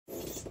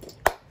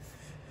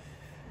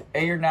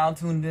And you're now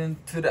tuned in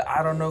to the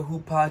I Don't Know Who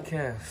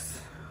podcast.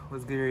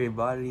 What's good,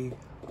 everybody?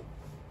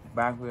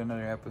 Back with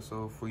another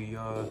episode for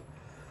y'all.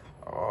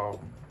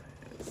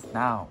 It's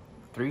now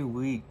 3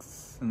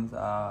 weeks since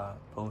I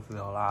posted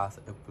the last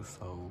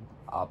episode.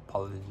 I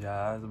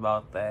apologize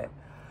about that.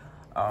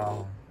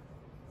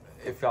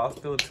 If y'all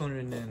still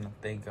tuning in,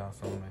 thank y'all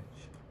so much.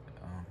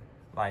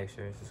 Like,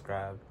 share,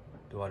 subscribe,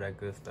 do all that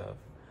good stuff.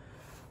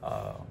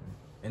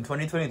 In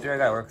 2023, I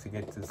got work to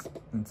get this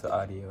into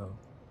audio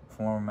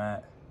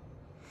format.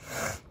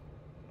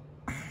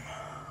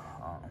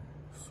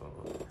 So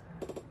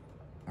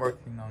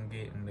working on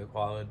getting the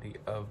quality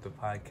of the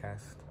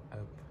podcast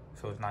up,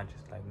 so it's not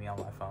just like me on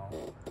my phone.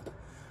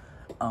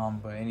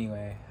 But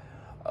anyway,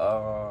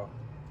 I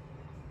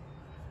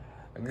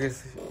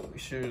guess we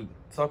should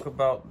talk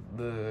about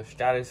the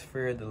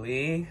stratosphere of the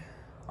league.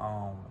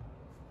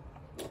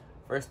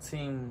 First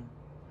team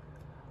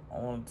I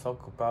want to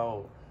talk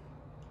about.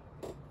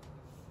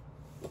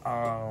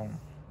 I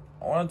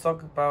want to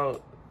talk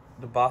about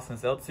the Boston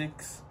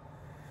Celtics.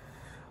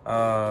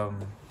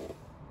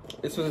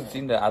 This was a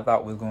team that I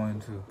thought was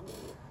going to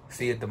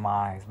see a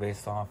demise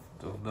based off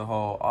the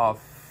whole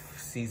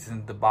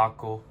off-season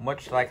debacle.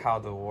 Much like how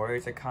the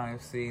Warriors are kind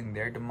of seeing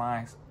their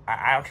demise, I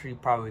actually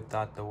probably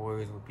thought the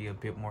Warriors would be a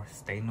bit more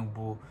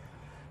sustainable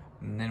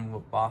than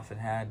what Boston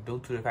had, due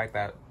to the fact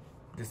that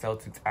the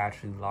Celtics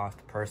actually lost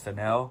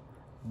personnel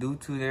due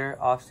to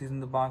their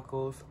off-season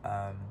debacles.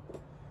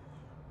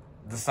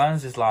 The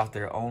Suns just lost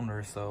their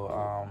owner,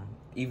 so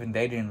even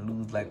they didn't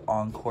lose like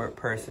on-court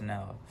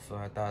personnel. So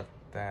I thought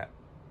that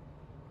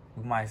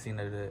we might see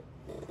the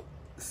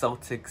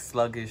Celtics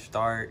sluggish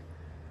start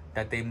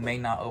that they may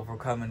not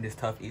overcome in this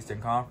tough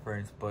Eastern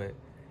Conference, but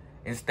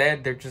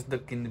instead they're just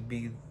looking to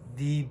be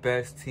the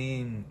best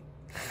team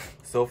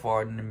so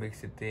far in the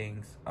mix of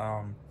things.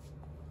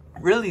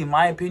 Really, in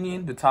my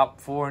opinion, the top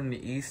four in the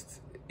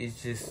East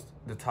is just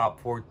the top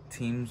four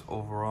teams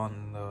overall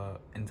in the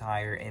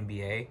entire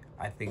NBA.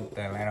 I think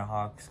the Atlanta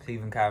Hawks,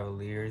 Cleveland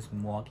Cavaliers,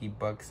 Milwaukee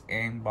Bucks,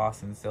 and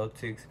Boston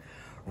Celtics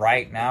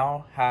right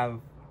now have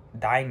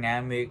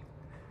dynamic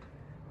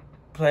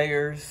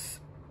players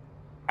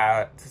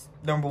at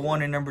number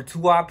one and number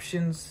two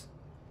options,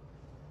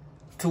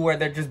 to where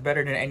they're just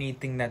better than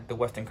anything that the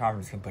Western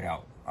Conference can put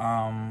out.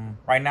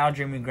 Right now,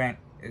 Jeremy Grant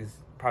is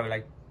probably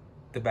like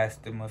the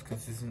best, the most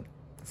consistent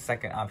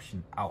second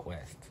option out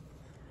west.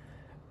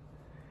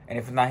 And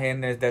if it's not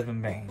him, there's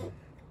Desmond Bain.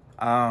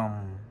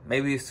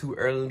 Maybe it's too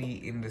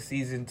early in the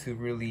season to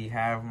really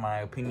have my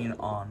opinion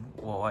on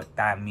what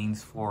that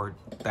means for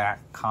that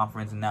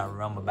conference and that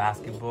realm of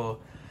basketball.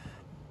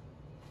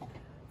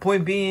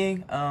 Point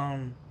being,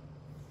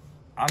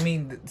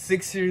 the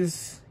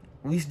Sixers,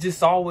 we just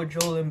saw what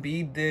Joel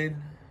Embiid did.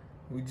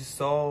 We just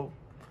saw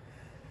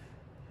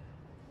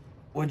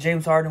what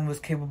James Harden was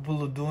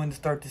capable of doing to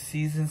start the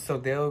season, so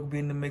they'll be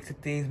in the mix of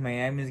things.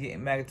 Miami's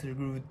getting back into the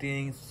groove of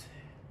things.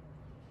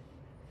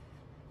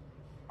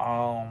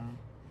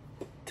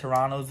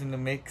 Toronto's in the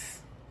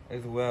mix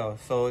as well.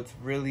 So it's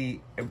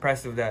really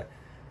impressive that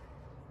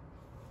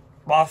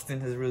Boston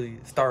has really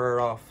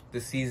started off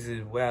the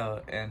season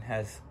well and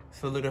has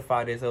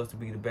solidified themselves to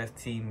be the best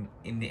team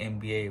in the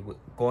NBA,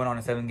 going on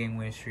a 7-game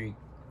win streak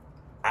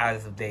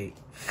as of date.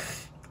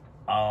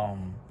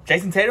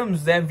 Jason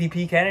Tatum's the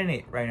MVP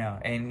candidate right now,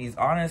 and he's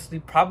honestly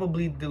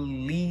probably the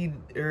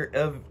leader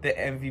of the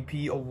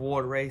MVP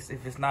award race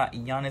if it's not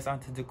Giannis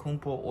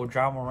Antetokounmpo or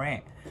Ja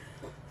Morant,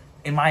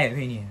 in my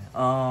opinion.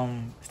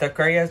 Steph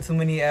Curry has too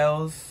many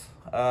L's.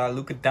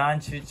 Luka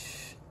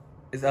Doncic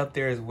is up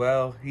there as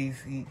well.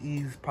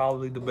 He's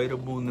probably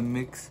debatable in the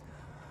mix,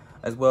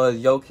 as well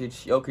as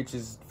Jokic. Jokic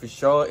is for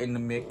sure in the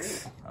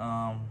mix.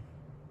 There's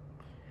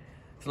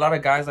a lot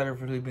of guys that have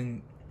really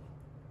been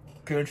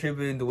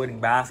contributing to winning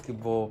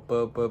basketball,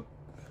 but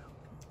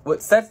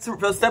what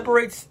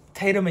separates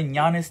Tatum and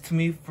Giannis to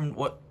me from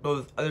what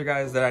those other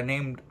guys that I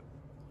named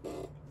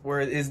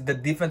is the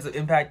defensive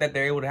impact that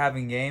they're able to have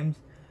in games.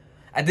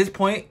 At this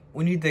point,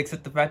 we need to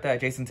accept the fact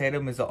that Jason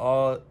Tatum is an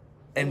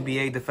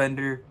all-NBA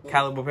defender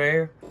caliber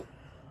player.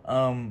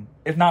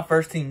 If not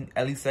first team,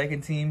 at least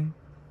second team.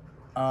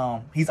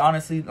 He's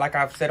honestly, like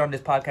I've said on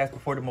this podcast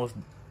before, the most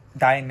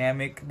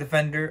dynamic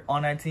defender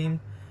on that team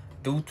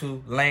due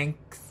to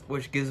length,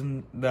 which gives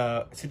him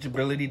the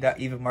switchability that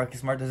even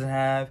Marcus Smart doesn't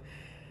have.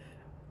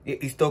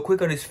 He's still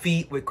quick on his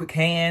feet with quick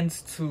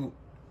hands to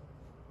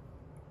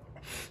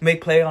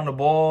make play on the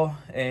ball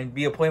and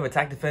be a point of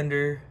attack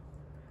defender.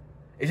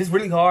 It's just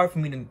really hard for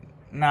me to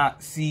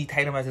not see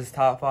Tatum as his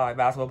top 5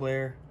 basketball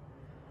player.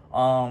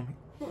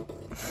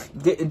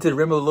 Get into the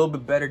rim a little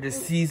bit better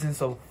this season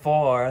so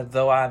far,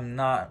 though I'm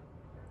not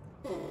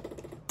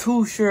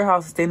too sure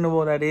how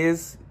sustainable that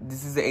is.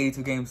 This is the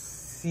 82-game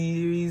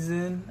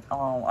season.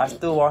 I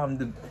still want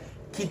him to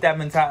keep that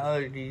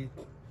mentality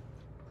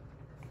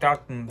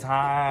throughout the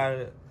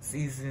entire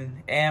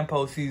season and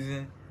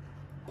postseason.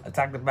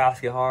 Attack the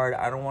basket hard.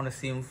 I don't want to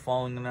see him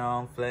falling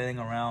around, flailing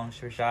around,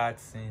 sure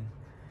shots, and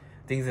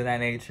things of that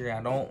nature.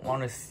 I don't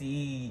want to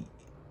see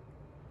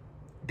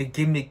the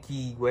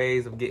gimmicky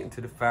ways of getting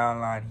to the foul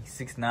line. He's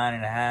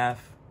 6'9.5".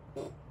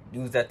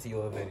 Use that to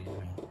your advantage,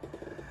 man.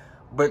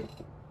 But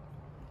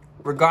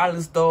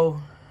regardless,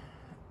 though,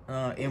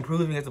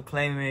 improving as a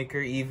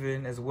playmaker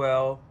even as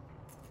well.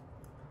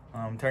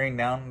 Turning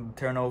down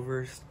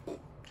turnovers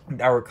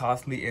that were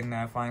costly in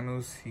that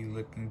finals. He's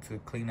looked to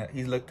clean up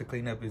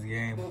his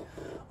game.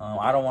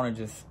 I don't want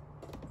to just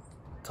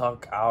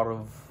talk out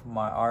of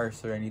my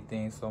arse or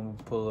anything, so I'm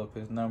gonna pull up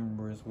his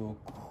numbers real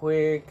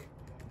quick.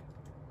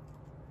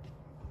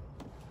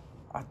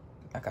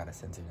 I gotta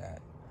censor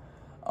that.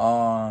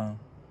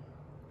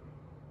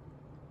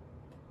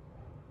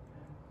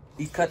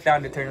 He cut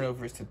down the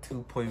turnovers to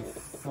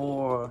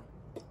 2.4.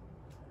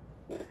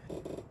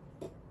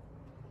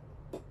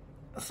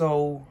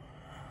 So,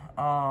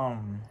 I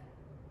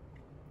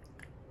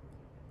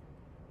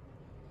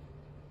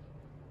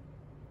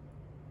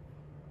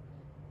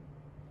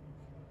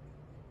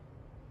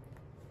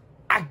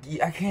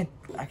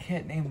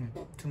can't name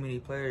too many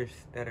players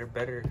that are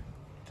better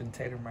than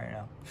Tatum right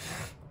now.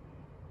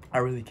 I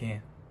really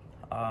can't.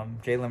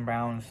 Jaylen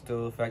Brown is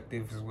still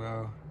effective as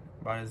well,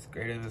 about as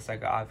great of a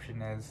second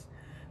option as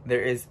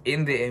there is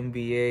in the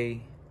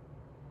NBA.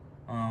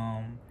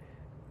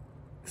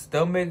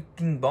 Still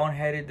making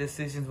boneheaded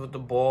decisions with the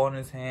ball in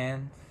his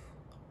hands.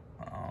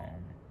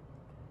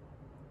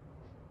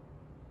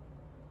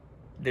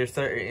 There's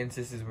certain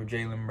instances where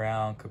Jaylen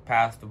Brown could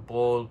pass the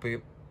ball a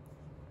bit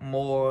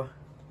more,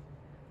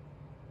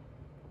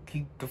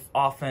 keep the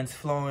offense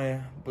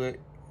flowing, but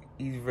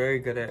he's very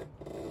good at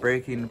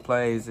breaking the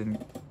plays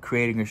and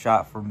creating a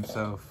shot for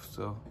himself.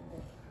 So,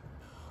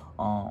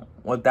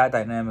 with that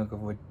dynamic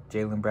of what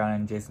Jaylen Brown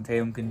and Jason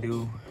Tatum can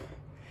do,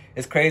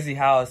 it's crazy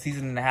how a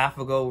season and a half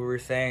ago we were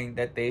saying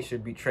that they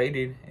should be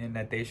traded and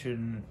that they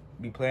shouldn't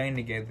be playing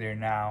together.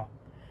 Now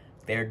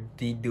they're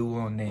the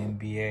duo in the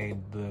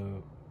NBA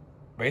to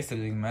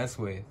basically mess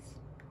with.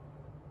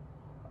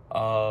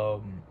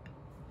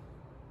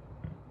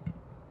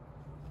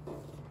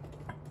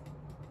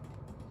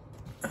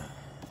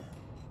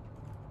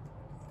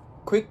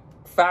 Quick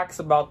facts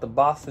about the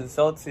Boston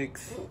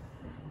Celtics.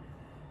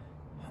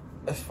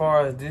 As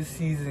far as this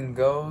season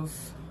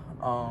goes,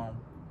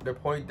 their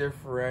point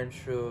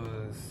differential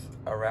is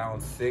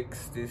around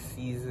 6 this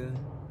season.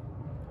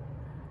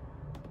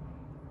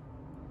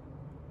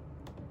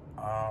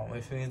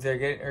 Which means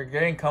they're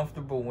getting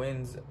comfortable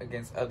wins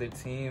against other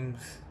teams.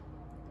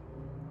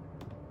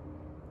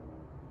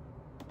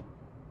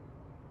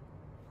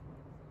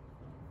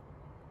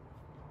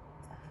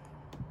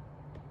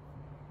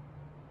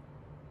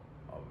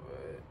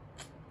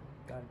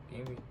 God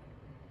damn it.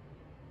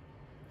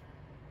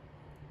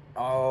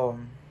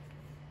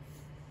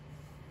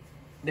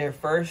 They're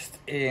first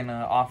in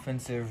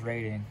offensive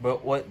rating.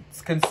 But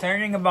what's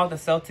concerning about the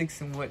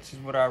Celtics, and which is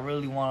what I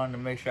really wanted to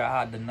make sure I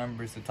had the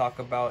numbers to talk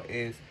about,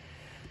 is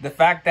the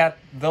fact that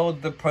though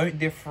the point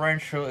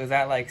differential is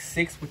at like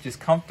 6, which is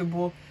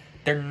comfortable,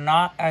 they're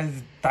not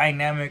as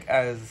dynamic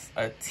as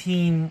a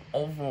team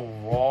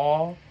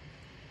overall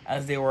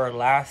as they were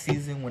last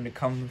season when it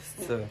comes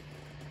to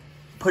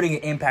putting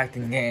an impact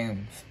in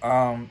games.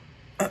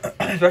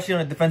 Especially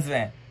on the defensive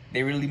end.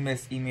 They really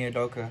miss Ime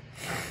Udoka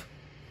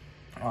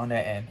on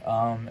that end.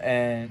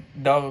 And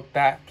though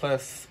that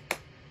plus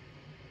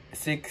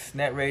 6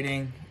 net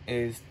rating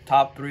is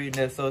top 3 in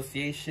the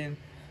association,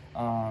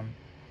 what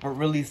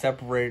really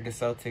separated the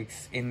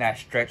Celtics in that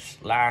stretch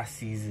last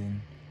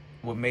season,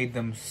 what made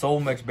them so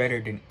much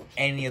better than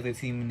any other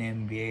team in the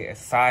NBA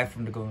aside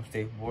from the Golden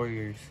State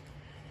Warriors,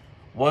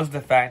 was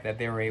the fact that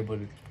they were able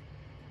to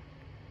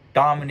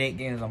dominate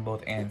games on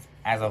both ends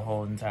as a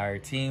whole entire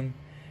team.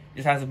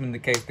 This hasn't been the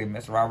case. They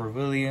missed Robert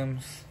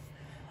Williams.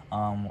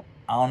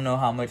 I don't know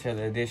how much of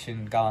the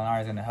addition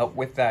Gallinari is going to help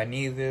with that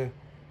neither.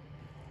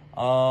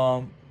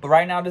 But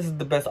right now, this is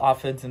the best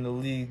offense in the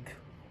league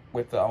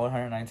with the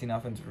 119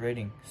 offensive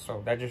rating.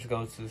 So that just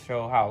goes to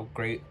show how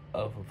great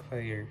of a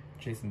player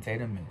Jason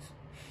Tatum is.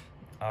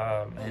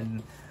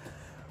 And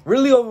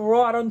really,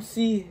 overall, I don't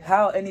see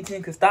how any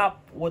team can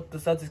stop what the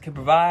Celtics can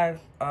provide.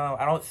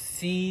 I don't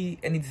see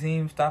any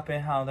team stopping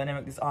how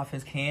dynamic this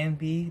offense can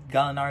be.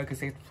 Gallinari can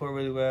take the floor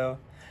really well.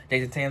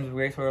 Jason Tatum's a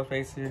great floor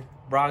placer.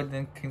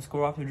 Brogdon can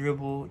score off the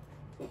dribble.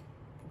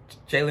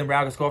 Jaylen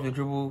Brown can score off the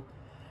dribble.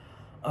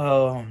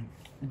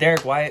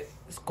 Derek White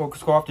score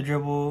off the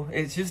dribble.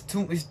 It's just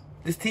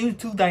this team is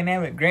too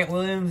dynamic. Grant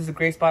Williams is a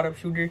great spot-up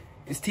shooter.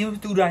 This team is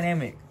too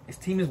dynamic. This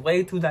team is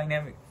way too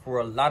dynamic for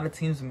a lot of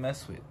teams to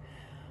mess with.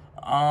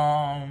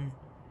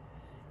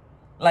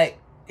 Like,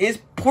 is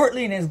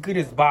Portland as good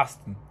as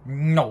Boston?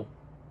 No.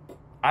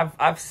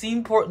 I've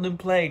seen Portland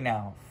play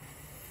now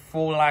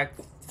for like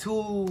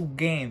 2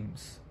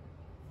 games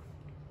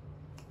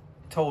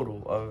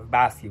total of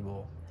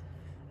basketball.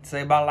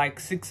 Say about like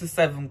 6 or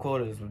 7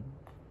 quarters with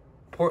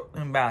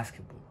Portland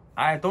basketball.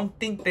 I don't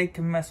think they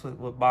can mess with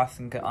what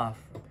Boston can offer.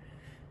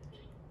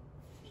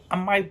 I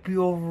might be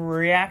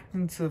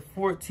overreacting to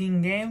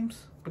 14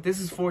 games, but this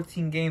is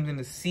 14 games in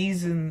the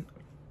season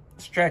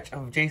stretch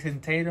of Jason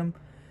Tatum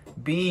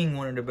being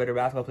one of the better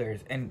basketball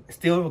players and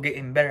still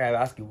getting better at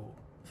basketball.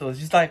 So it's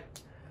just like,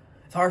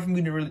 it's hard for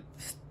me to really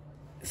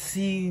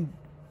see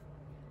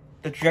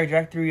the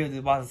trajectory of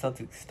the Boston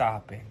Celtics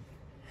stopping.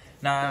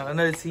 Now,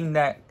 another team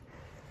that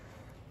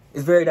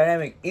is very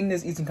dynamic in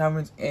this Eastern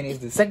Conference and is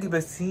the second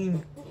best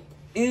team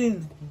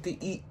in the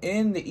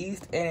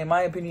East, and in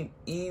my opinion,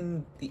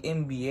 in the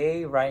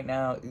NBA right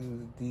now,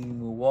 is the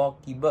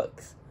Milwaukee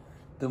Bucks.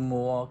 The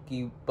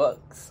Milwaukee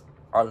Bucks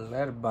are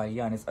led by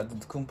Giannis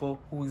Antetokounmpo,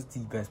 who is the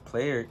best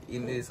player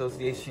in the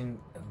association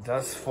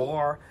thus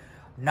far,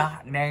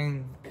 not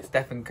named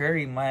Stephen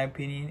Curry, in my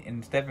opinion.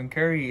 And Stephen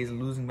Curry is a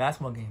losing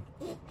basketball game.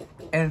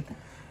 And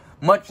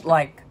much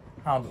like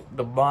how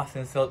the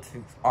Boston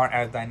Celtics aren't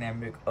as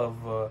dynamic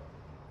of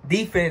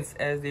defense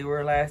as they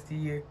were last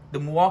year, the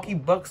Milwaukee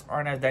Bucks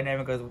aren't as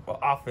dynamic of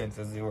offense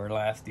as they were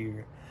last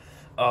year.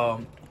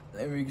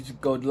 Let me just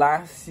go.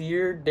 Last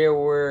year, they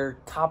were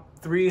top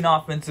 3 in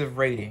offensive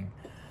rating.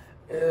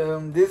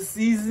 This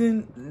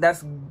season,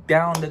 that's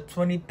down to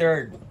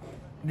 23rd.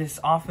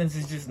 This offense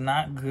is just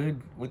not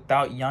good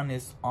without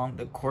Giannis on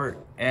the court,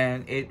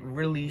 and it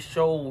really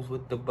shows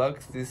with the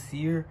Bucks this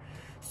year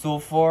so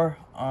far.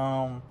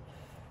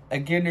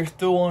 Again, they're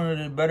still one of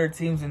the better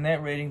teams in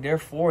net rating. They're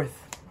 4th.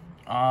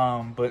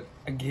 But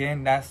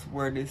again, that's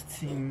where this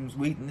team's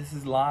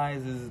weaknesses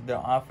lies, is the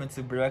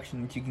offensive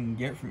production that you can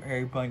get from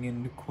everybody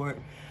in the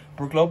court.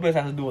 Brook Lopez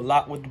has to do a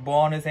lot with the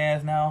ball in his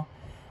hands now.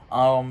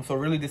 So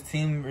really this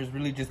team is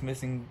really just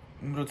missing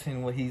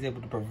Middleton, what he's able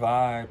to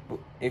provide. But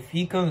if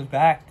he comes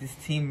back, this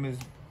team is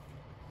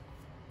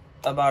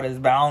about as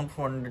bound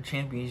for the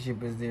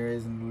championship as there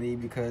is in the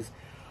league, because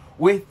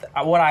with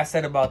what I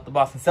said about the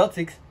Boston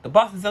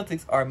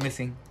Celtics are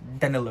missing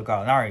Danilo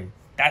Gallinari.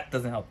 That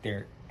doesn't help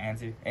their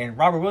answer. And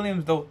Robert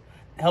Williams, though,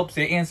 helps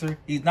their answer.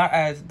 He's not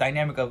as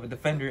dynamic of a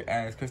defender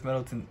as Chris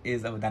Middleton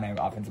is of a dynamic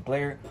offensive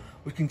player,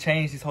 which can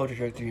change this whole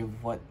trajectory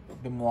of what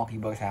the Milwaukee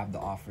Bucks have to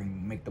offer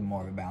and make them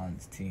more of a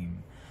balanced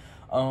team.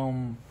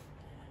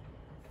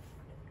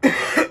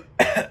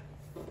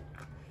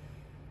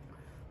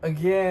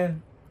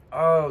 Again,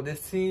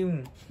 this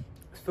team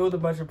is filled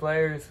with a bunch of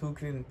players who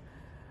can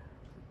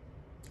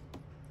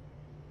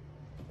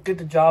get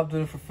the job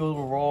done, fulfill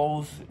the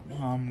roles.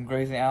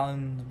 Grayson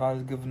Allen is about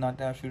as good of a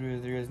knockdown shooter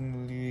as there is in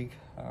the league.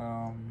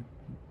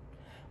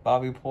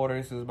 Bobby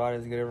Portis is about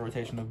as good a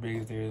rotational big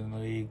as there is in the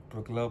league.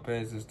 Brook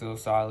Lopez is still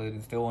solid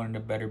and still one of the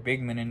better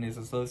big men in this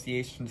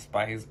association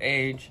despite his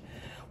age,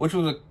 which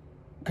was a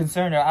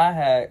concern that I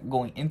had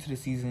going into the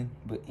season,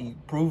 but he's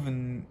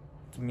proven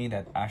to me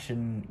that I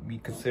shouldn't be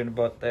concerned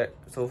about that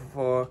so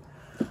far.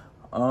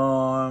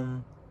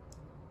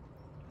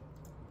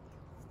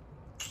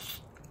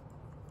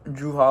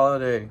 Drew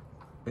Holiday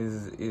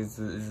is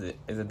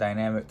a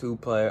dynamic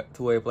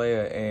two-way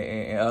player,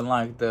 and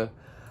unlike the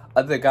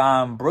other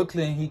guy in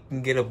Brooklyn, he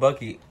can get a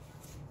bucket.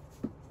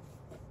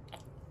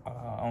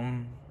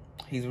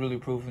 He's really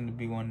proven to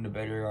be one of the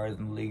better guards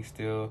in the league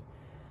still.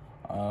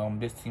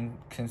 This team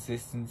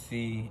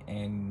consistency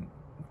and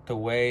the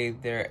way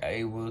they're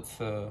able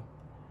to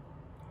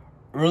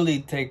really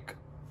take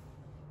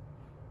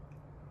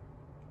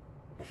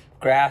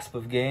grasp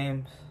of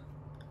games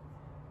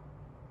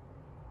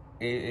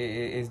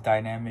is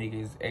dynamic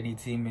as any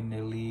team in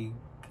the league.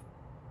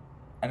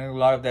 And a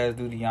lot of that is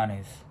due to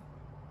Giannis.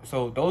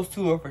 So those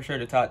two are for sure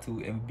the top 2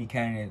 MVP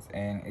candidates,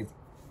 and it's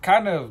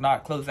kind of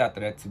not close after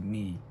that to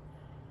me.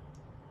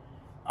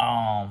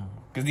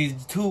 Because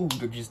these two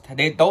are just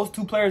those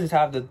 2 players just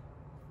have the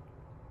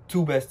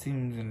 2 best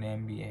teams in the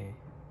NBA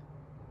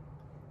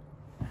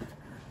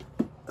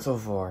so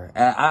far.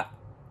 And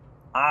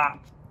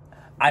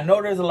I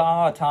know there's a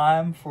lot of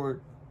time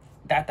for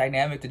that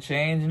dynamic to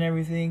change and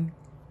everything,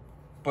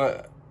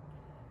 but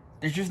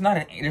there's not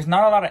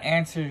a lot of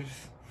answers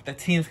that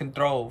teams can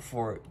throw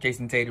for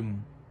Jason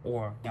Tatum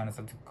or Giannis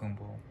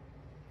Antetokounmpo.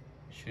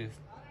 It's just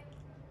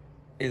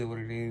is what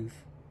it is.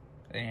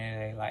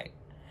 And like,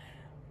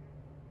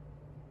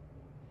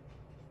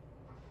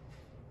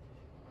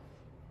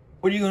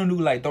 what are you gonna do?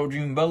 Like, throw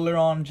Jimmy Butler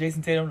on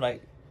Jason Tatum?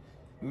 Like,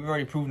 we've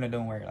already proven it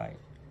don't work. Like,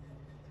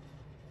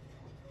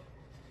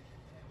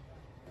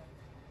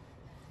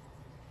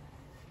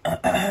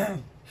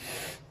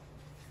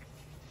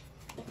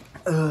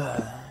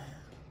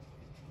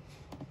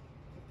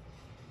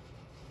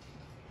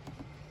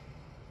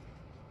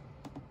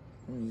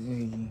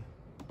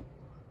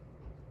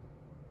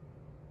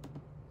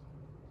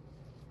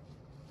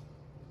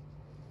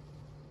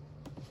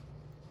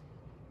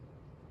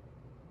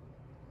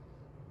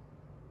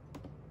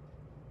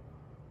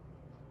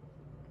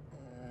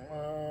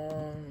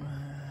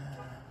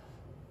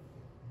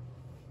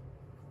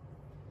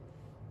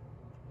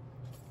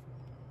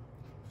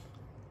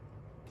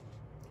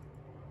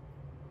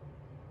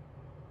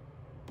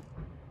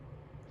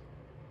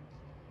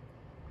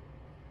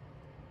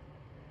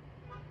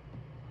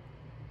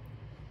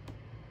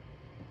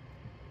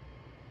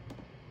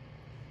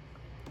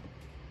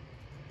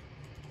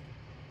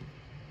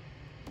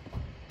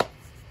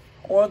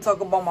 I want to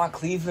talk about my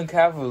Cleveland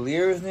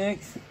Cavaliers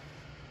next.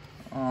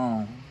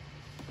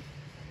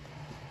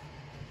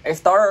 It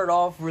started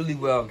off really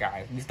well,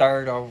 guys. We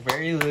started off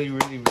really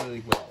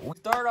well. We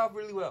started off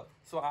really well.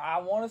 So I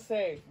want to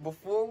say,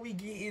 before we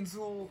get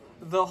into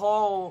the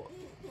whole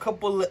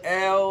couple of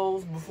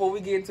L's, before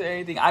we get into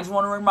anything, I just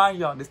want to remind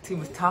y'all, this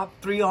team is top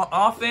 3 on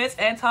offense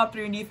and top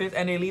 3 in defense,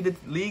 and they lead the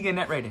league in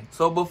net rating.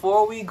 So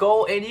before we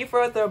go any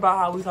further about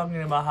how we're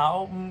talking about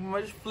how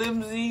much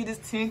flimsy this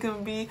team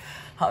can be,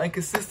 how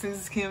inconsistent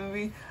this can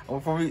be,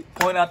 before we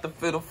point out the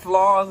fatal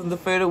flaws and the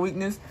fatal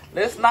weakness,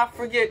 let's not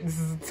forget this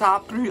is a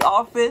top 3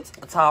 offense,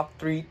 a top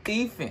 3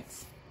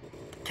 defense.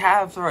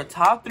 Cavs are a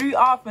top 3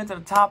 offense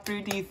and a top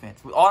 3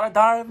 defense. With all the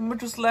Donovan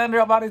Mitchell slander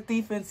about his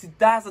defense,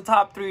 that's a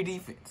top 3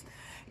 defense.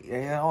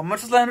 Yeah,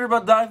 much slander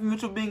about Donovan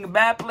Mitchell being a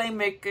bad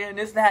playmaker and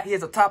this, that. He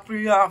has a top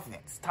 3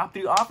 offense. Top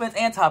 3 offense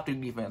and top 3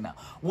 defense now.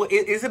 What,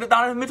 is it a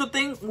Donovan Mitchell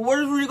thing? What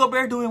is Rudy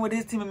Gobert doing with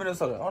his team in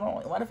Minnesota? Hold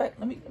on. Matter of fact,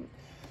 let me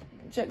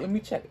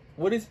check.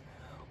 What is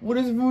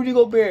Rudy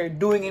Gobert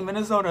doing in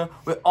Minnesota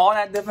with all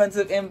that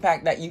defensive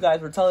impact that you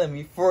guys were telling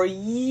me for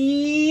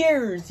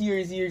years?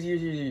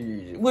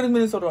 What is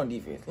Minnesota on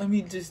defense? Let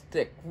me just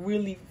check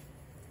really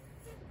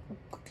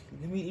quickly.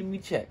 Let me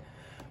check.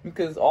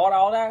 Because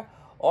all that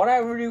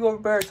Rudy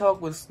Gobert talk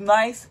was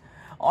nice.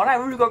 All that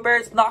Rudy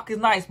Gobert knock is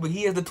nice, but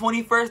he has the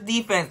 21st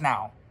defense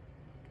now.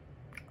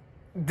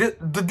 The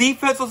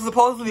defense was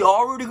supposedly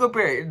all Rudy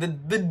Gobert. The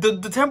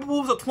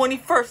Timberwolves are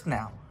 21st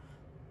now.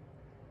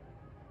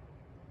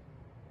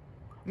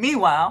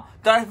 Meanwhile,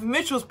 Donovan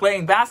Mitchell's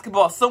playing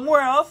basketball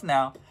somewhere else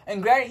now.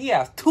 And granted, he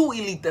has 2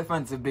 elite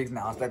defensive bigs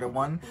now instead of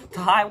 1 to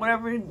hide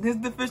whatever his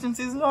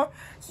deficiencies are.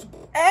 So,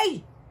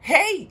 hey,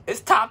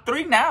 it's top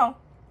 3 now.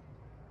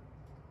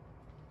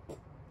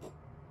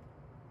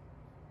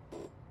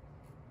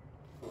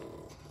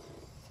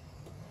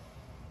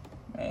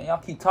 Man, y'all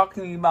keep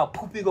talking to me about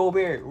Poopy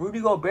Gobert. Rudy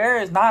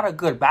Gobert is not a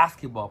good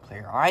basketball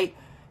player, alright?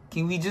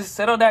 Can we just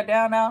settle that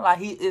down now? Like,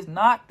 he is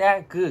not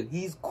that good.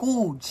 He's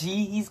cool,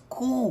 G. He's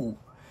cool.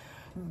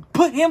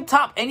 Put him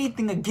top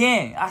anything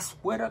again. I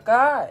swear to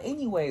God.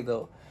 Anyway,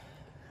 though.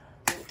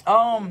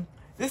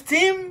 This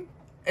team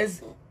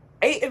is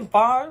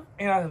 8-5,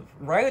 and I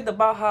raved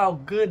about how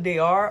good they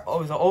are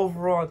as an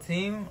overall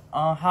team.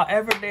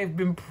 However, they've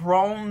been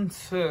prone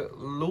to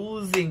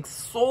losing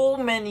so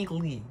many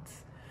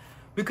leads.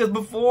 Because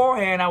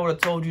beforehand, I would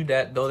have told you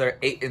that though they're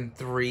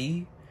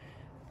 8-3,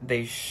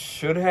 they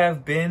should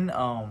have been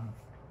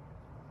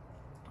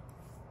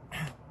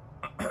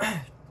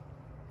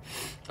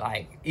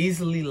like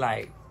easily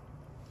like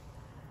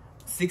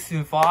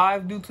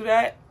 6-5 due to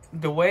that.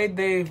 The way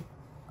they've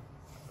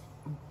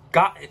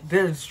got,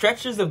 there's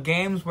stretches of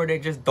games where they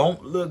just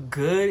don't look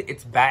good.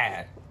 It's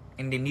bad,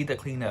 and they need to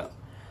clean up.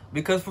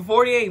 Because for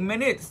 48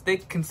 minutes, they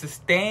can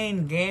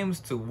sustain games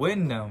to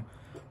win them.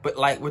 But,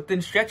 like,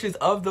 within stretches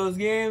of those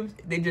games,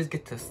 they just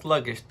get to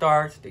sluggish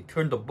starts. They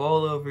turn the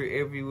ball over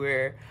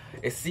everywhere.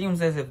 It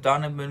seems as if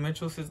Donovan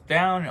Mitchell sits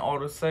down and all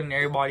of a sudden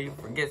everybody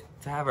forgets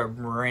to have a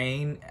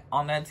brain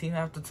on that team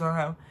half the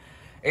time.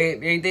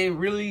 They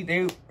really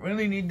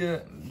need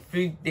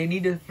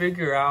to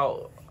figure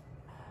out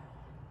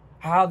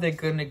how they're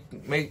going to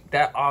make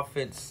that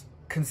offense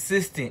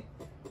consistent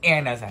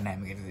and as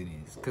dynamic as it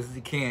is. Because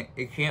it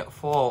can't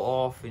fall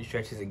off in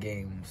stretches of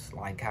games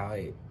like how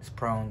it's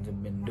prone to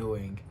been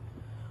doing.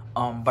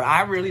 But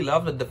I really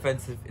love the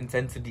defensive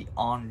intensity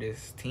on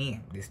this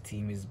team. This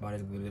team is about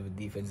as good of a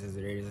defense as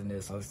there is in the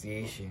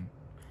association.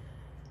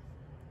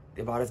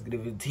 They're about as good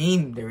of a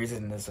team there is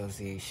in the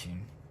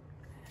association.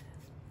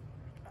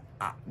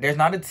 There's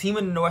not a team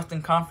in the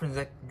Western Conference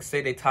that can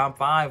say they top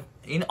 5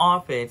 in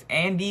offense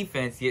and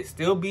defense, yet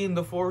still be in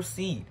the 4th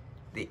seed.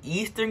 The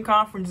Eastern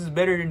Conference is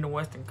better than the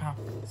Western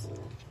Conference.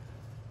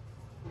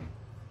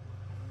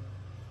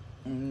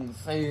 I'm going to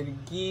say it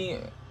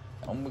again.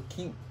 I'm going to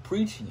keep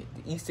preaching it.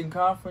 The Eastern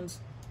Conference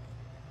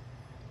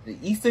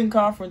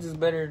is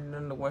better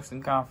than the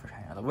Western Conference.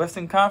 The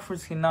Western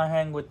Conference cannot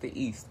hang with the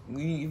East. If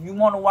you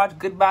want to watch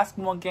good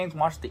basketball games,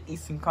 watch the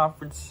Eastern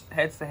Conference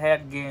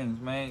head-to-head games,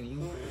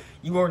 man.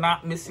 You are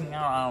not missing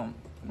out on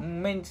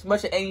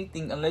much of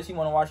anything unless you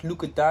want to watch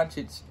Luka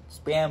Doncic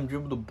spam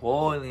dribble the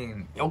ball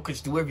and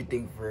Jokic do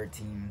everything for a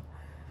team.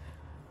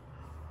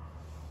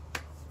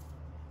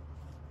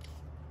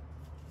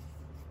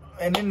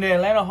 And then the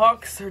Atlanta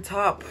Hawks are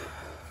top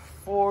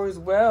 4 as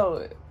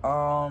well.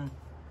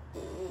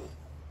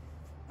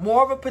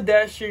 More of a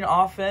pedestrian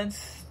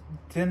offense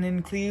than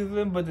in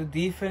Cleveland, but the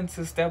defense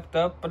has stepped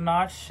up a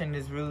notch and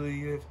is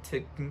really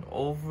taking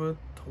over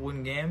to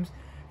win games.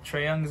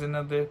 Trae Young is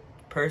another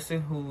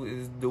person who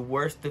is the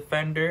worst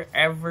defender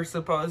ever,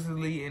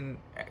 supposedly, in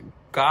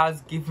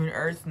God's given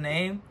earth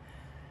name.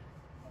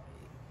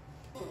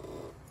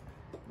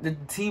 The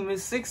team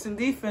is 6th in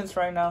defense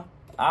right now.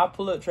 I'll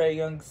pull up Trae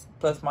Young's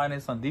plus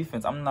minus on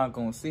defense. I'm not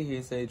going to sit here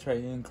and say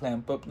Trae Young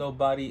clamp up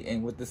nobody.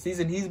 And with the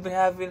season he's been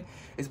having,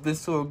 it's been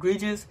so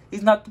egregious.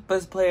 He's not the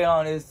best player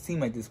on his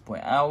team at this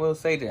point. I will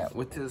say that.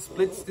 With the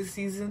splits this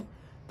season,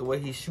 the way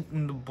he's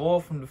shooting the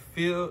ball from the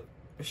field,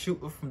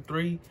 shooting from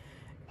 3,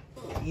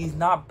 he's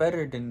not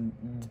better than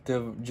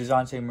the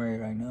DeJounte Murray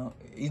right now.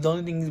 The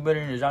only thing he's better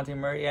than DeJounte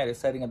Murray at is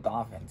setting up the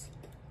offense.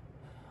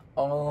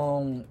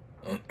 Let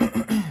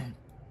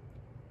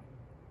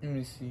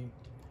me see.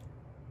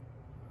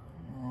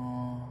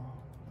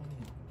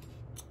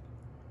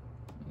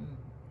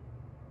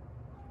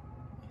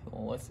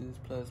 What's his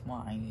plus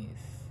minus?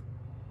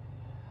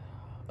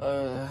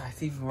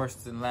 It's even worse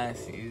than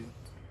last season.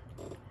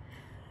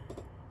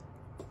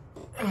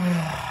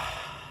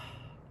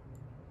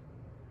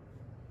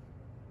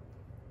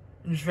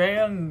 Trae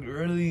Young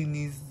really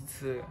needs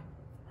to.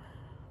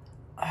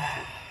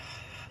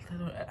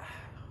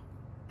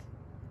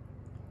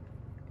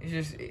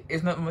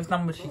 It's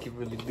not much he can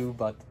really do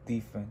about the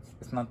defense.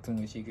 It's not too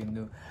much he can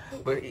do.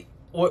 But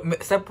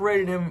what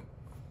separated him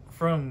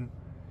from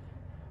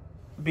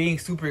being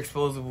super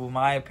explosive, in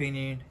my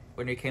opinion,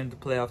 when it came to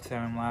playoff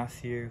time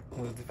last year,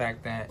 was the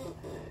fact that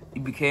he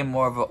became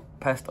more of a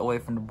pest away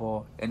from the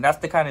ball. And that's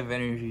the kind of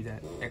energy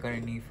that they're going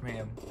to need from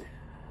him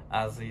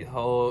as a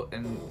whole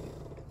in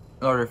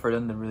order for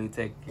them to really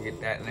take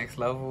it that next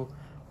level.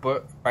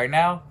 But right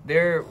now,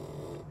 they're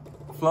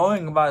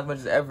flowing about as much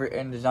as ever.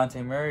 And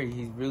DeJounte Murray,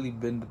 he's really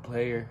been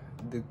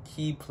the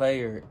key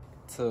player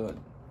to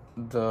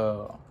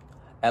the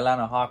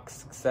Atlanta Hawks'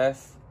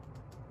 success.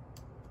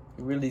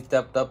 He really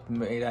stepped up and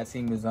made that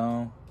team his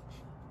own.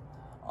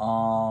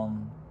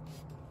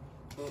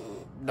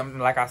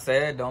 Like I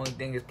said, the only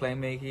thing is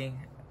playmaking.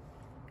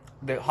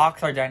 The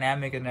Hawks are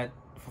dynamic in that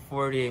for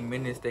 48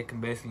 minutes they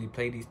can basically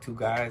play these two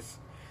guys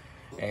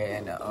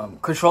and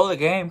control the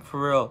game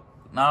for real.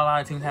 Not a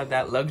lot of teams have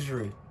that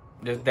luxury.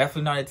 There's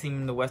definitely not a team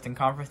in the Western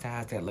Conference that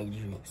has that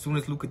luxury. As soon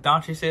as Luka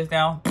Doncic sits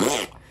down,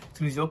 as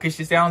soon as Jokic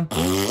sits down,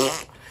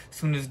 as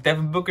soon as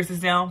Devin Booker sits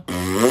down,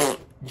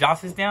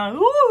 Josh sits down,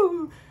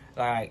 woo!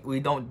 Like, we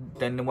don't,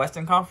 then the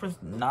Western Conference,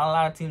 not a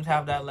lot of teams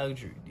have that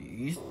luxury.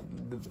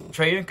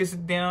 Trae Young can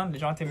sit down,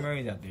 DeJounte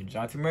Murray's out there.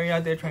 DeJounte Murray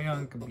out there, Trae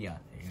Young can be out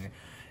there.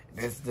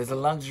 There's a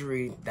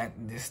luxury that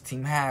this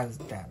team has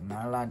that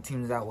not a lot of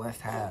teams out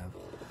West have.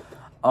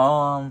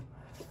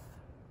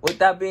 With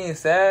that being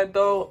said,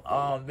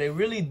 though, they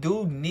really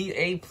do need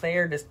a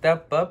player to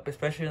step up,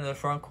 especially in the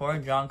front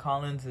court. John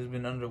Collins has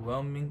been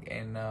underwhelming,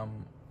 and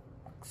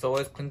so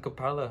is Clint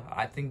Capella.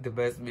 I think the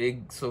best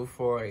big so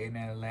far in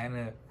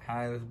Atlanta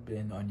has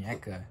been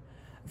Onyeka.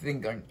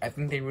 I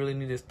think they really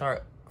need to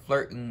start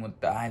flirting with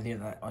the idea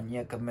that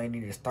Onyeka may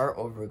need to start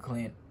over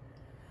Clint.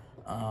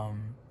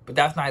 But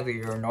that's neither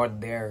here nor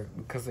there,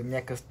 because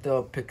Onyeka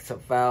still picks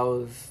up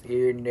fouls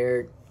here and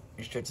there.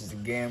 It stretches the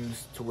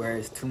games to where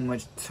it's too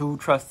much to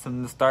trust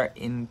him to start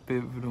in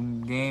pivotal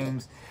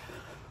games.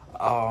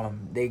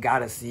 They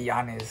gotta see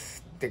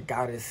Giannis. They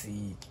gotta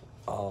see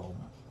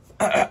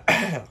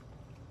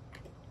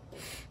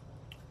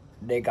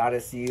they gotta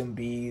see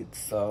Embiid.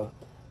 So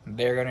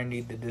they're gonna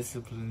need the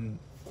disciplined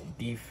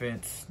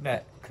defense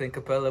that Clint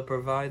Capella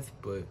provides,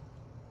 but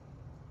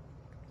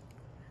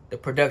the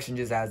production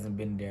just hasn't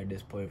been there at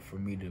this point for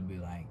me to be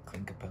like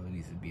Clint Capella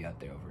needs to be out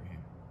there over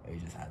him. It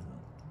just hasn't.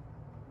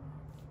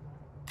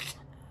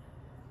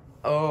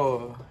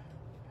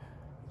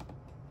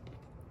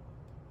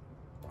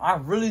 I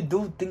really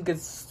do think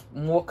it's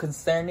more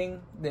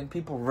concerning than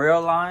people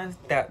realize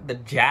that the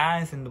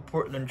Jazz and the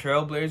Portland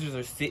Trailblazers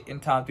are sitting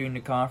top 3 in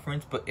the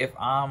conference. But if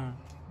I'm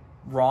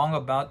wrong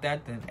about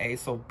that, then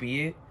so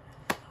be it.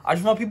 I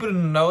just want people to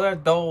know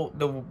that though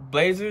the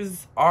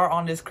Blazers are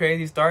on this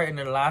crazy start, in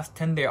their last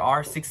 10 they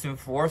are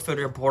 6-4, so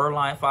they're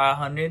borderline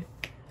 500.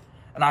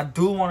 And I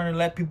do want to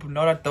let people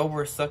know that though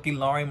we're sucking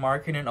Lauri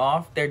Markkanen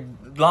off, they're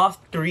lost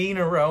 3 in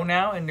a row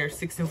now, and they're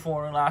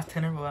 6-4 in the last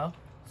 10 in a row.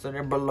 So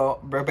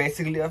they're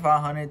basically a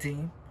 500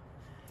 team.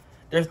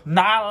 There's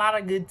not a lot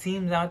of good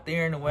teams out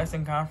there in the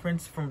Western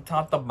Conference from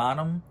top to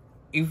bottom.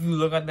 If you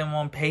look at them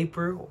on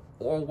paper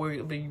or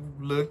wherever you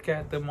look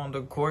at them on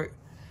the court.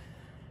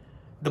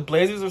 The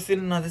Blazers are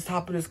sitting at the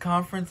top of this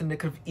conference, and they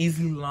could have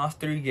easily lost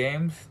 3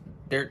 games.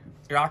 They're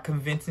not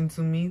convincing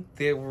to me.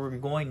 They were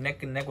going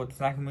neck and neck with the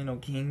Sacramento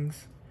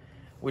Kings,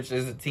 which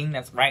is a team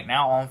that's right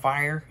now on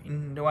fire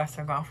in the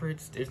Western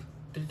Conference.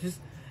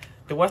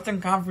 The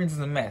Western Conference is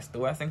a mess. The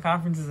Western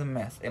Conference is a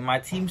mess. And my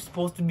team's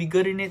supposed to be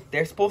good in it.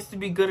 They're supposed to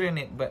be good in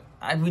it, but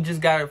we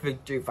just got a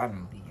victory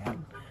finally.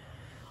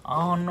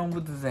 I don't know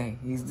what to say.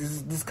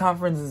 This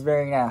conference is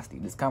very nasty.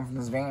 This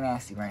conference is very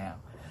nasty right now.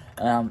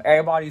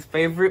 Everybody's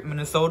favorite,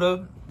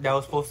 Minnesota, that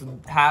was supposed to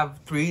have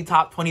 3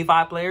 top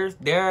 25 players,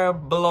 they're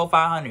below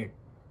 500.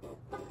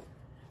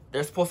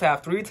 They're supposed to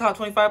have 3 top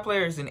 25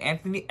 players in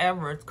Anthony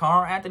Edwards,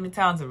 Karl-Anthony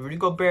Towns, and Rudy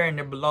Gobert, and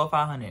they're below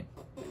 500.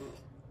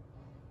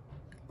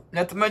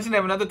 Not to mention they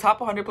have another top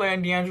 100 player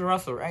in D'Angelo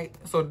Russell, right?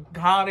 So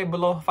how are they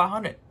below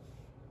 500?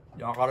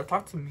 Y'all gotta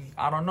talk to me.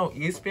 I don't know.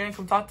 ESPN,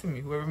 come talk to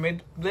me. Whoever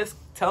made the list,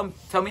 tell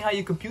me how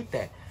you compute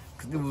that.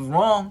 Because it was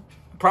wrong.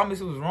 I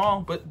promise it was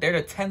wrong, but they're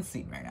the 10th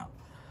seed right now.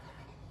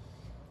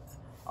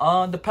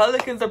 The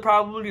Pelicans are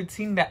probably the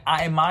team that,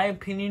 in my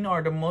opinion,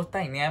 are the most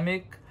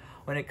dynamic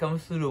when it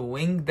comes to the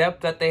wing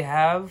depth that they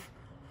have.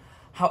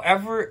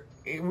 However,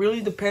 it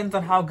really depends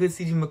on how good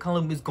CJ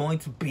McCollum is going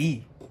to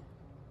be.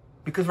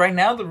 Because right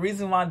now, the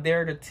reason why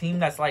they're the team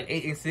that's like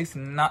 8-6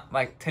 and not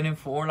like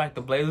 10-4 like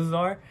the Blazers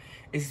are,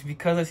 is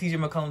because of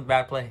CJ McCollum's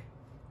bad play.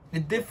 The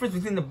difference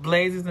between the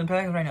Blazers and the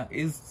Pelicans right now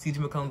is CJ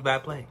McCollum's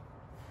bad play.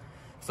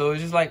 So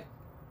it's just like,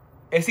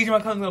 if CJ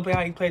McCollum's gonna play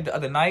how he played the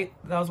other night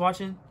that I was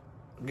watching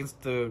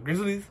against the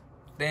Grizzlies,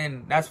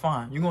 then that's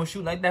fine. You're gonna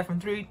shoot like that from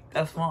 3,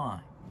 that's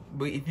fine.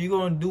 But if you're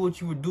gonna do what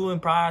you were doing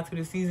prior to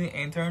the season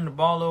and turn the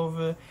ball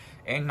over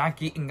and not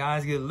getting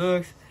guys good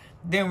looks,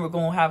 then we're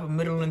gonna have a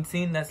middling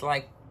team that's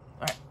like,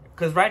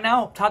 because right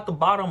now, top to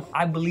bottom,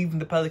 I believe in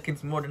the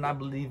Pelicans more than I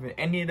believe in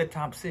any of the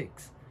top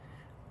 6.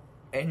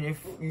 And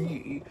if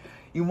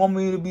you want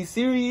me to be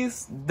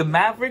serious, the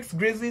Mavericks,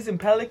 Grizzlies, and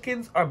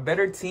Pelicans are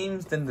better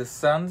teams than the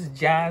Suns,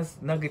 Jazz,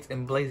 Nuggets,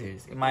 and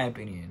Blazers, in my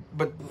opinion.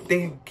 But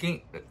they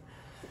can't.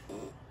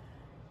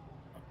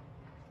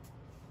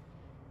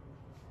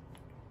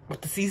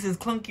 But the season's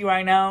clunky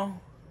right now.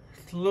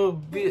 It's a little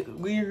bit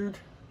weird.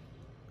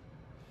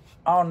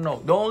 I don't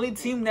know. The only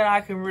team that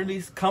I can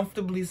really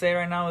comfortably say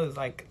right now is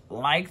like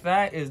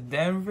that is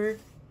Denver.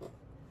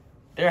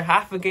 They're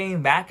half a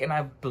game back, and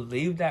I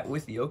believe that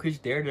with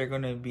Jokic there, they're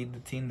going to be the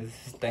team to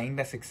sustain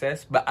that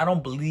success. But I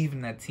don't believe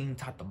in that team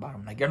top to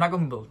bottom. Like, you're not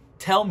going to be able to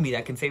tell me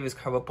that Kentavious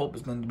Caldwell-Pope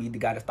is going to be the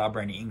guy to stop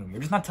Brandon Ingram. You're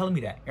just not telling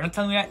me that. You're not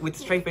telling me that with a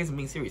straight face and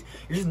being serious.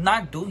 You're just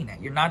not doing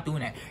that. You're not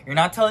doing that. You're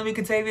not telling me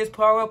Kentavious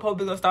Caldwell-Pope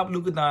is going to stop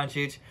Luka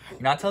Doncic.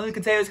 You're not telling me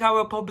Kentavious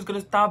Caldwell-Pope is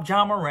going to stop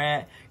John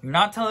Morant. You're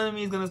not telling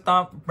me he's going to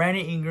stop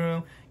Brandon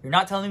Ingram. You're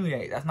not telling me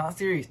that. That's not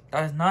serious.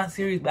 That is not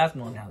serious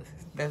basketball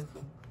analysis. That's...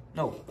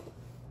 No.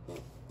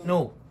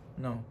 No.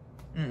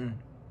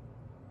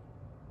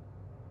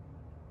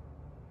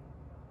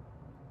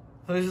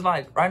 So it's just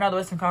like, right now the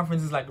Western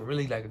Conference is like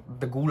really like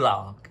the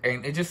gulag.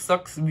 And it just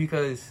sucks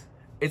because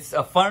it's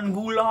a fun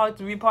gulag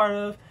to be part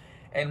of.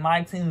 And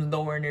my team's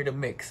nowhere near the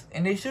mix.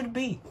 And they should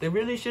be. They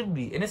really should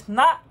be. And it's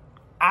not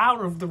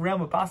out of the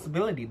realm of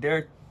possibility.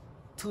 They're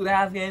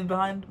 2.5 games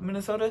behind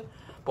Minnesota.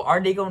 But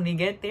are they going to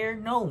get there?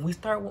 No. We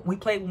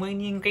played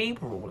Winnie and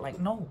Gabriel. Like,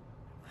 no.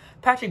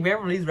 Patrick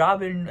Beverly's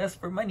robbing us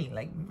for money.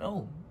 Like,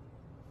 no.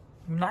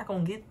 We're not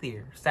going to get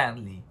there,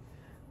 sadly.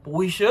 But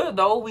we should,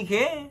 though. We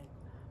can.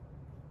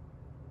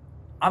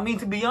 I mean,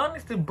 to be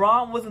honest, if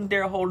Braun wasn't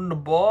there holding the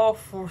ball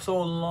for so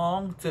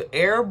long to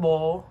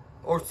airball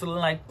or to,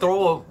 like,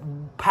 throw a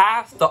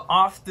pass to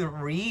Austin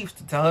Reeves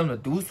to tell him to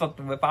do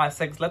something with 5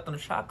 seconds left on the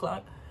shot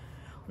clock,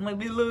 we might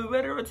be a little bit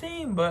better of a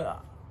team.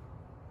 But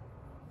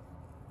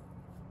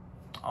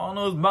I don't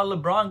know. It's about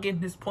LeBron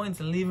getting his points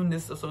and leaving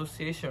this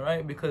association,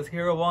 right? Because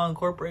Hero Ball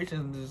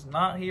Incorporation is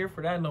not here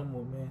for that no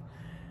more, man.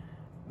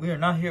 We are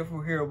not here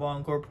for Hero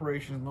Ball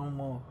Corporations no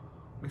more.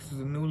 This is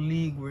a new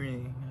league we're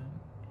in.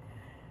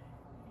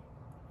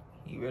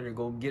 You better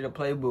go get a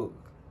playbook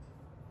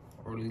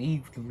or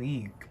leave the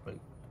league, or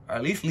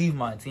at least leave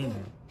my team.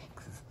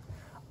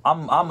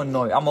 I'm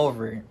annoyed. I'm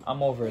over it.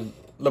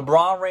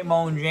 LeBron,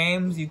 Raymond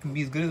James, you can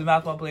be as good as a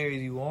basketball player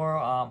as you are.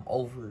 I'm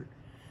over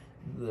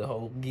the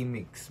whole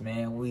gimmicks,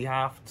 man. We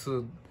have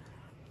to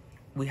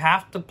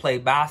play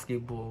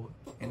basketball,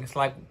 and it's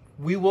like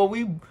we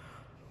won.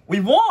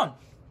 We won.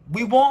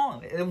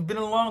 It's been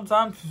a long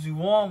time since we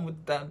won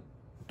with that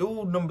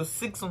dude number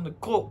 6 on the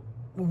court.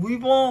 We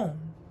won,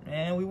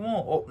 man. We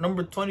won. Oh,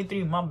 number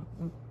 23. We won.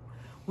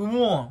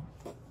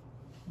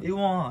 We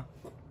won.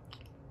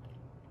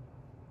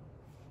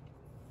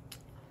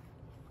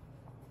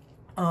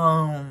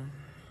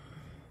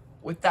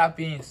 With that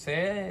being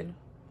said,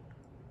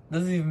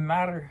 doesn't even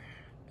matter.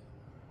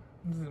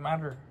 Doesn't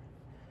matter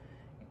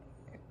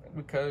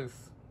because,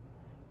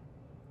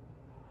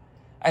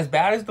 as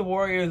bad as the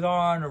Warriors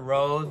are on the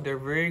road, they're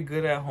very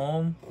good at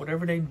home.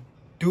 Whatever they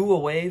do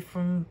away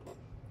from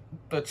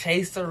the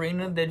Chase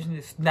Arena, they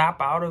just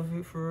snap out of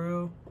it for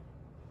real.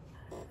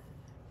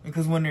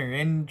 Because when they're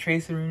in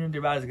Chase Arena, they're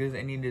about as good as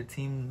any of the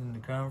teams in the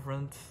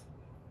conference.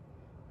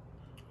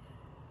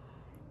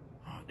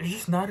 They're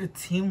just not a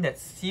team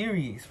that's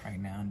serious right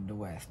now in the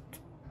West.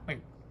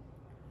 Like,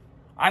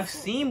 I've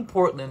seen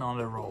Portland on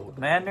the road,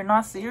 man. They're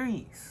not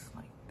serious.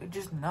 Like, they're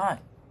just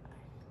not.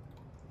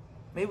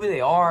 Maybe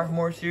they are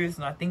more serious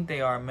than I think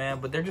they are, man.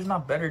 But they're just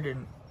not better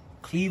than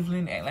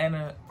Cleveland,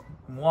 Atlanta,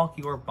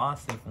 Milwaukee, or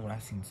Boston from what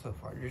I've seen so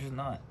far. They're just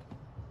not.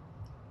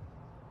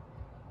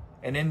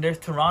 And then there's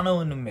Toronto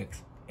in the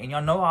mix. And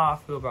y'all know how I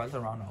feel about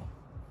Toronto.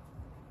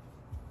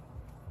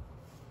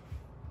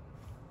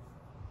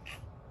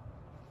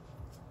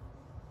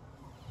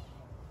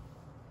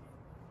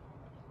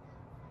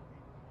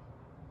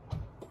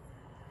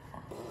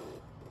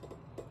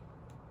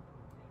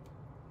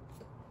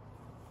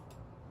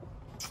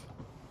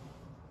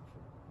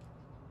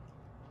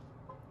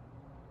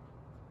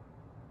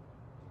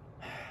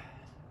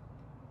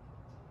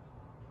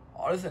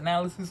 All this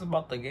analysis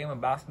about the game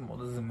of basketball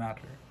doesn't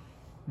matter.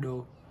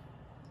 No.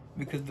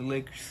 Because the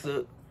Lakers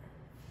suck.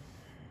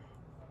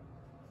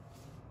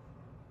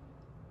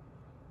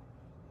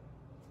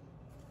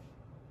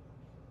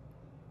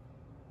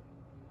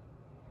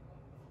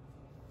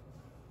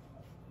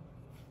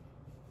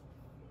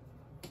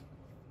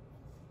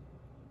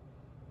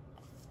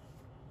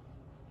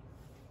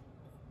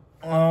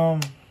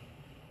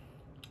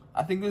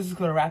 I think this is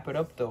gonna wrap it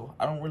up though.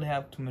 I don't really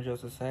have too much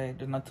else to say.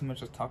 There's not too much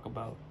to talk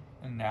about.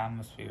 in the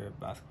atmosphere of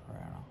basketball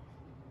right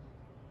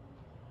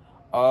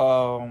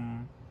now.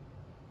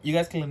 You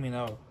guys can let me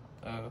know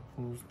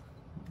who's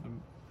the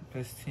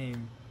best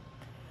team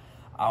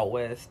out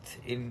west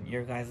in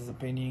your guys'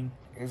 opinion.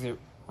 Is it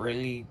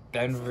really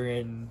Denver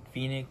and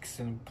Phoenix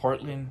and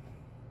Portland?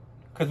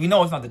 Because we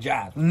know it's not the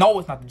Jazz. We know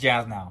it's not the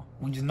Jazz now.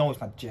 We just know it's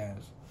not the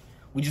Jazz.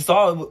 We just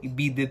saw what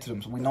Embiid did to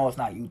them, so we know it's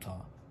not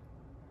Utah.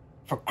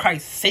 For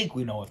Christ's sake,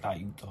 we know it's not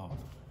Utah.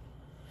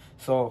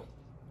 So,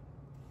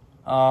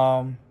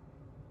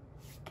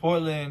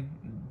 Portland,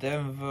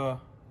 Denver,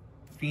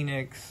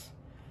 Phoenix,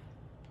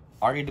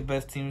 are they the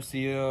best teams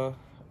here,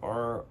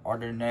 or are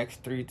the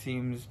next three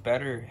teams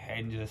better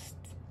and just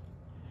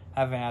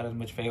haven't had as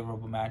much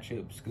favorable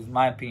matchups? Because in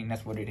my opinion,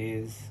 that's what it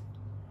is.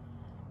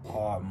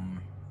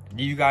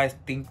 Do you guys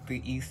think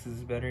the East is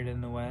better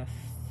than the West?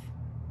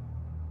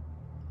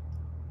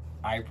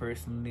 I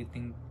personally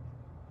think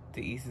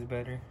the East is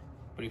better.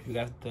 But if you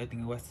guys think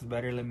the West is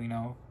better, let me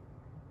know.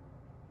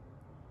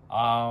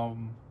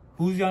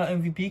 Who's your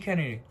MVP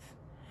candidates?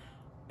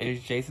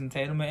 Is Jason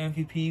Tatum an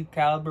MVP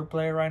caliber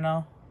player right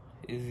now?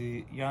 Is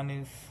it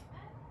Giannis?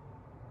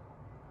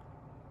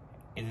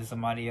 Is it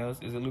somebody else?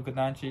 Is it Luka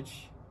Doncic?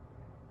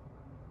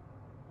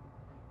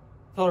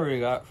 That's all I really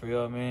got for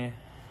y'all, man.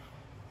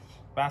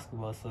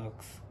 Basketball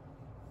sucks.